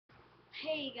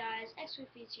Hey guys,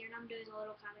 XWFeeds here, and I'm doing a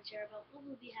little commentary about what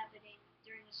will be happening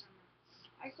during the summer.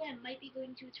 Our clan might be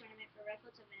going to a tournament for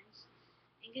Reckless Events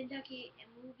in Kentucky, and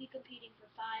we will be competing for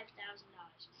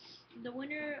 $5,000. The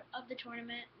winner of the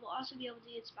tournament will also be able to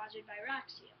get sponsored by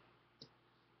Roxio.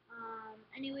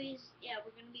 Yeah,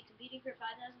 we're going to be competing for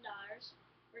 $5,000.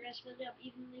 We're going to split it up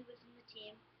evenly within the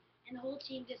team, and the whole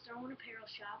team gets their own apparel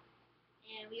shop,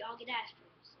 and we all get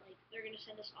Astros. Like, they're going to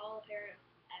send us all a pair of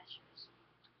Astros.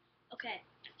 Okay,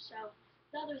 so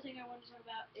the other thing I want to talk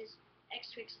about is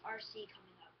X-Twix RC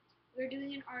coming up. We're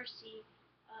doing an RC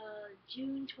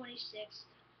June 26th,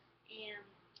 and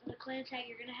the clan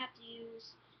tag you're going to have to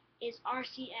use is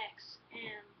RCX,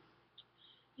 and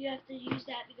you have to use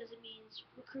that because it means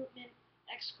recruitment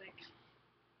X-Quick.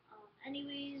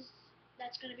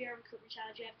 That's going to be our recruitment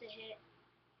challenge. You have to hit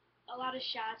a lot of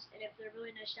shots, and if they're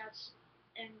really nice shots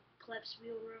and clips,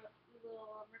 we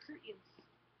will recruit you.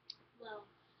 Well,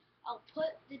 I'll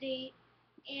put the date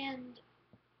and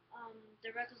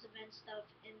the Reckless Event stuff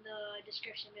in the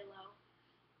description below.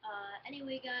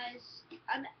 Guys,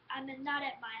 I'm not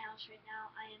at my house right now.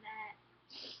 I am at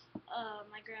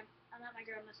I'm at my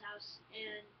grandma's house,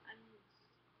 and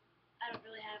I don't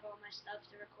really have all my stuff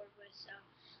to record with, so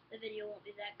the video won't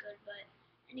be that good. But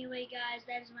anyway, guys,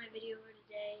 that is my video for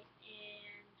today,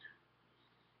 and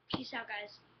peace out,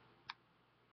 guys.